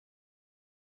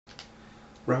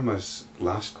Rama's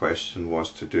last question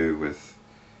was to do with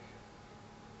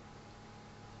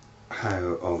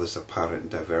how all this apparent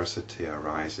diversity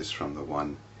arises from the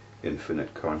one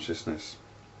infinite consciousness.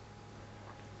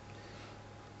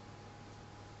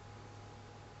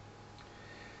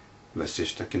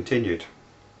 Vasistha continued,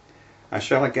 I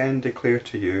shall again declare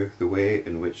to you the way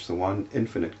in which the one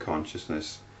infinite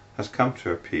consciousness has come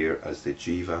to appear as the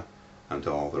jiva and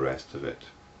all the rest of it.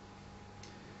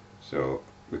 So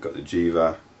we've got the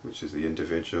jiva, which is the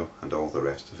individual, and all the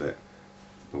rest of it,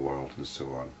 the world and so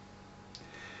on.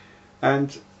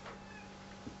 And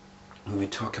when we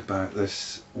talk about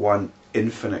this one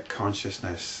infinite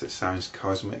consciousness, it sounds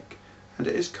cosmic, and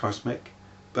it is cosmic,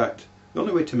 but the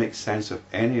only way to make sense of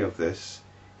any of this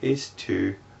is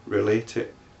to relate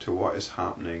it to what is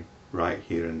happening right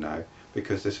here and now,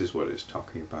 because this is what it's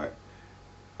talking about.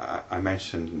 I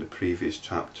mentioned in the previous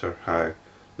chapter how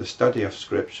the study of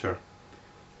scripture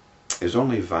is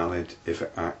only valid if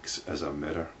it acts as a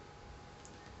mirror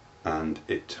and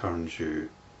it turns your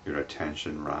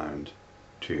attention round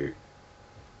to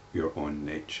your own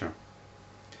nature.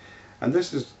 And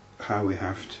this is how we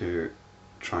have to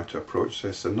try to approach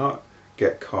this and not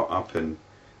get caught up in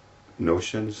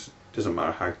notions, doesn't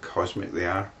matter how cosmic they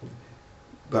are,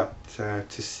 but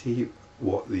to see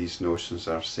what these notions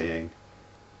are saying,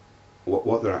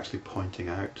 what they're actually pointing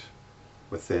out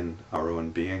within our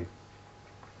own being.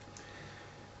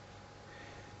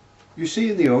 You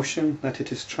see in the ocean that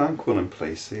it is tranquil in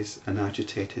places and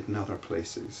agitated in other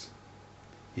places.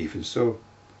 Even so,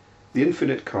 the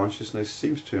infinite consciousness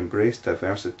seems to embrace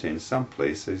diversity in some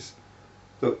places,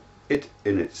 though it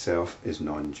in itself is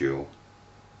non-dual.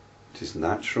 It is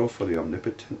natural for the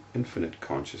omnipotent infinite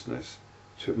consciousness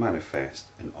to manifest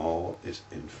in all its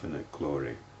infinite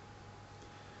glory.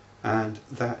 And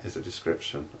that is a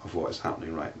description of what is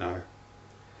happening right now.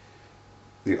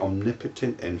 The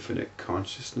omnipotent infinite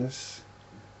consciousness,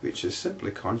 which is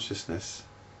simply consciousness,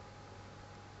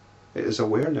 it is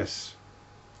awareness.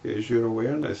 It is your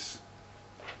awareness.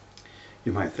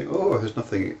 You might think, oh, there's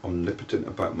nothing omnipotent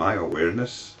about my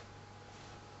awareness.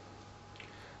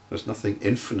 There's nothing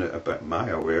infinite about my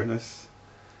awareness.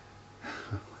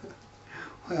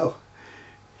 Well,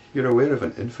 you're aware of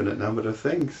an infinite number of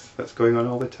things that's going on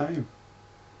all the time.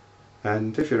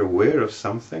 And if you're aware of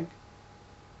something,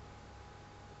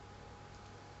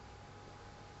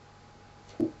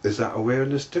 is that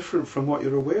awareness different from what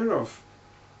you're aware of?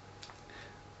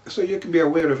 So you can be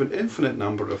aware of an infinite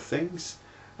number of things,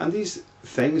 and these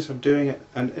things are doing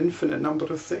an infinite number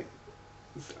of things.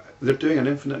 They're doing an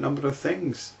infinite number of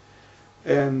things.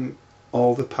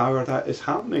 All the power that is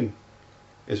happening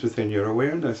is within your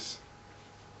awareness.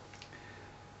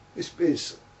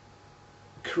 It's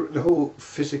the whole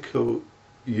physical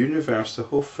universe, the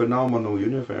whole phenomenal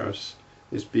universe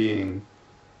is being,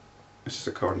 this is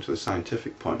according to the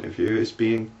scientific point of view, is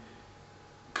being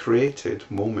created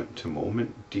moment to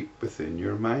moment deep within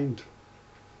your mind.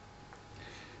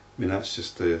 I mean, that's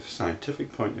just the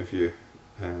scientific point of view,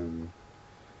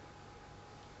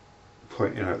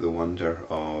 pointing out the wonder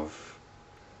of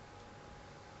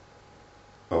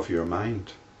your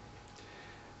mind.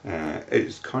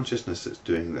 It's consciousness that's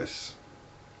doing this.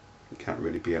 It can't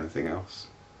really be anything else.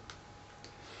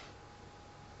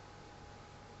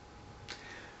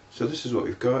 So this is what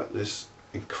we've got, this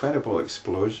incredible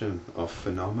explosion of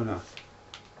phenomena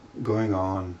going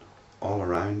on all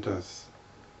around us,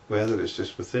 whether it's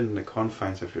just within the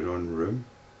confines of your own room,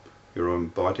 your own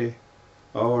body,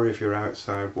 or if you're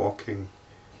outside walking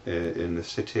in the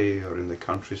city or in the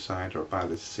countryside or by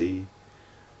the sea.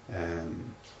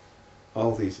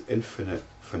 All these infinite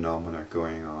phenomena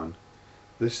going on.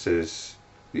 This is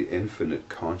the infinite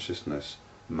consciousness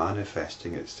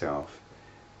manifesting itself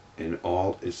in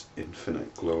all its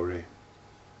infinite glory.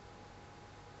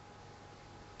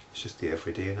 It's just the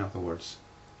everyday, in other words.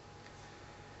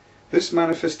 This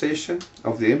manifestation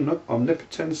of the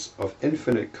omnipotence of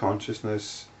infinite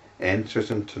consciousness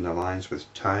enters into an alliance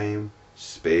with time,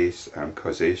 space and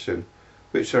causation,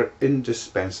 which are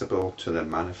indispensable to their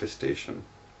manifestation.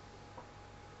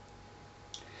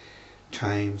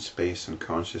 Time, space and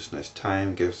consciousness.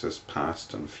 Time gives us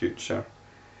past and future.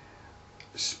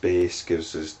 Space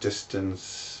gives us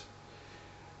distance.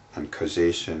 And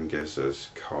causation gives us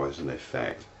cause and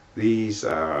effect. These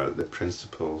are the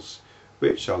principles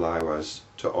which allow us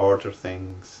to order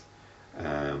things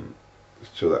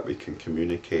so that we can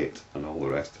communicate and all the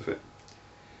rest of it.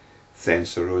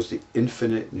 Thence arose the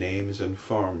infinite names and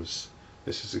forms.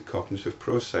 This is the cognitive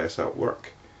process at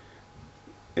work.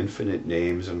 Infinite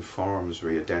names and forms.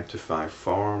 We identify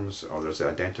forms, or there's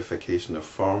identification of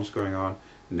forms going on,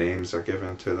 names are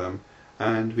given to them,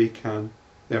 and we can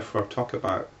therefore talk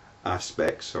about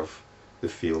aspects of the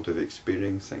field of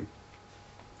experiencing.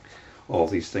 All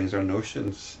these things are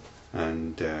notions,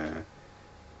 and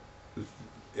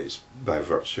it's by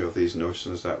virtue of these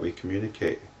notions that we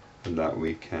communicate and that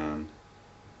we can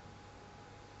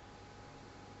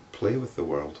play with the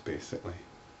world, basically.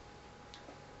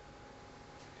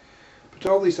 But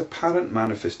all these apparent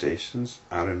manifestations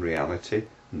are in reality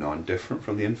non-different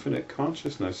from the infinite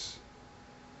consciousness.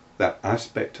 That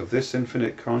aspect of this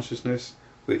infinite consciousness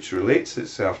which relates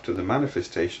itself to the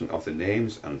manifestation of the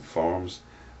names and forms,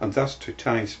 and thus to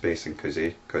time, space and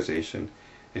causation,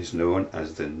 is known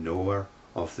as the knower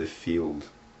of the field,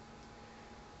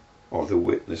 or the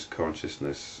witness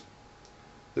consciousness.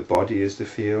 The body is the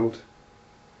field.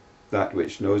 That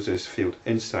which knows this field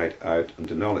inside out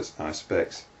and in all its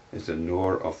aspects is the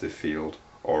knower of the field,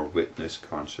 or witness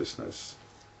consciousness.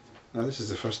 Now this is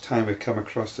the first time we've come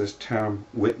across this term,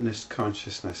 witness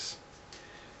consciousness.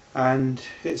 And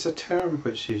it's a term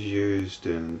which is used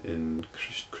in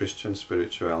Christian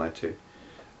spirituality.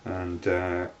 And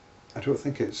I don't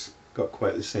think it's got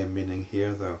quite the same meaning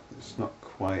here, though. It's not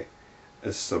quite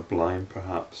as sublime,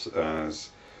 perhaps, as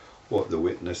what the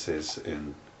witness is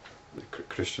in the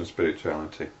Christian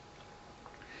spirituality.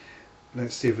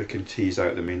 Let's see if we can tease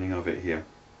out the meaning of it here.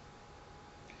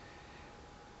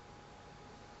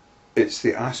 It's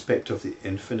the aspect of the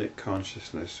infinite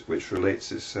consciousness which relates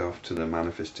itself to the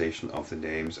manifestation of the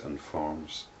names and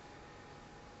forms.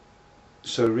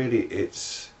 So really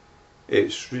it's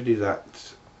really the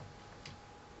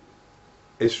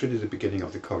beginning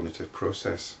of the cognitive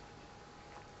process.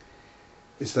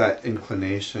 It's that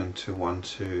inclination to want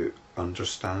to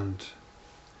understand.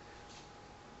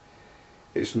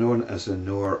 It's known as the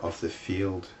knower of the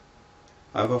field.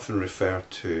 I've often referred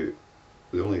to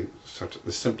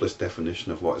the simplest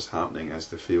definition of what is happening as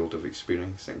the field of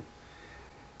experiencing.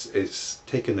 It's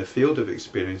taking the field of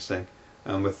experiencing,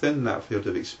 and within that field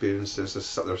of experience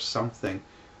there's something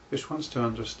which wants to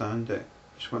understand it,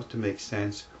 which wants to make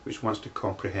sense, which wants to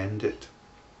comprehend it.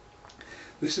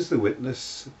 This is the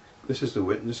witness. This is the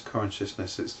witness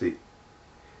consciousness.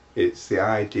 It's the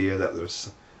idea that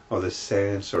there's, or the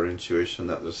sense or intuition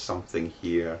that there's something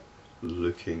here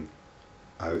looking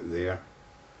out there,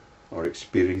 or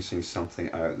experiencing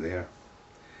something out there.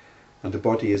 And the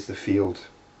body is the field.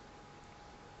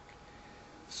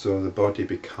 So the body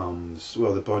becomes,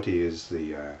 well, the body is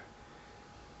the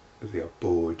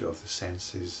abode of the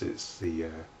senses. It's the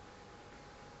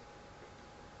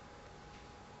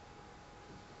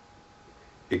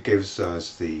it gives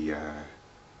us the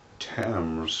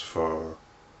terms for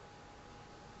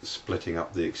splitting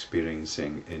up the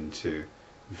experiencing into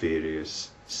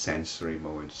various sensory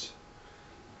modes.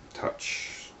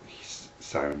 Touch,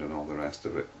 sound and all the rest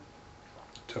of it.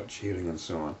 Touch, hearing and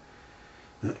so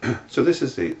on. So this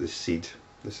is the seed.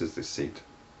 This is the seed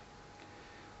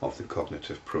of the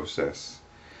cognitive process.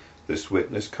 This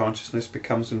witness consciousness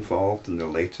becomes involved in the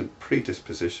latent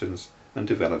predispositions and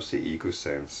develops the ego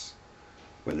sense.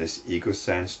 When this ego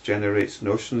sense generates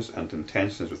notions and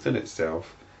intentions within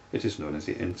itself, it is known as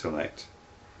the intellect.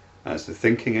 As the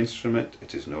thinking instrument,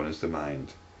 it is known as the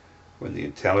mind. When the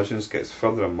intelligence gets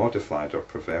further modified or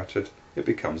perverted, it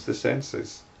becomes the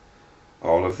senses.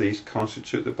 All of these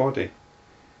constitute the body.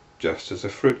 Just as a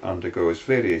fruit undergoes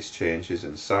various changes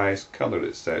in size, colour,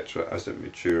 etc. as it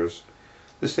matures,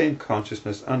 the same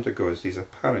consciousness undergoes these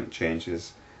apparent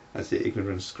changes as the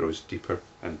ignorance grows deeper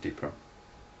and deeper.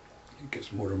 It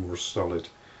gets more and more solid.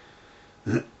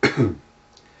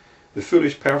 The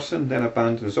foolish person then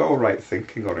abandons all right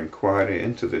thinking or inquiry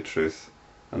into the truth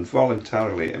and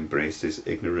voluntarily embraces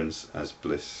ignorance as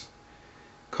bliss.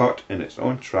 Caught in its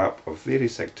own trap of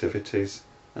various activities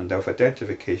and of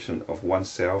identification of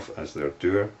oneself as their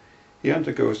doer, he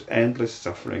undergoes endless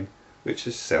suffering which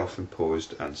is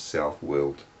self-imposed and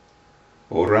self-willed.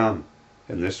 O Ram,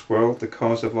 in this world the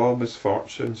cause of all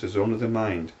misfortunes is only the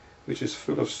mind, which is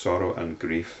full of sorrow and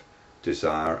grief,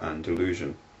 desire and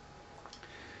delusion.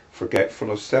 Forgetful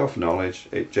of self-knowledge,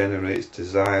 it generates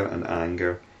desire and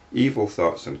anger, evil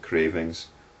thoughts and cravings,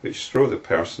 which throw the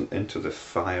person into the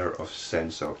fire of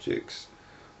sense objects.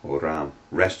 O Ram,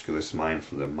 rescue this mind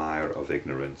from the mire of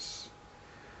ignorance.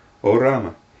 O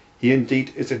Rama, he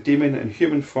indeed is a demon in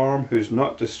human form who is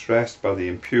not distressed by the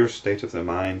impure state of the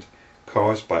mind,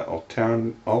 caused by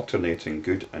alternating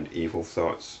good and evil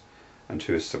thoughts, and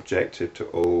who is subjected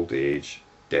to old age,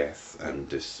 death and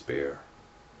despair.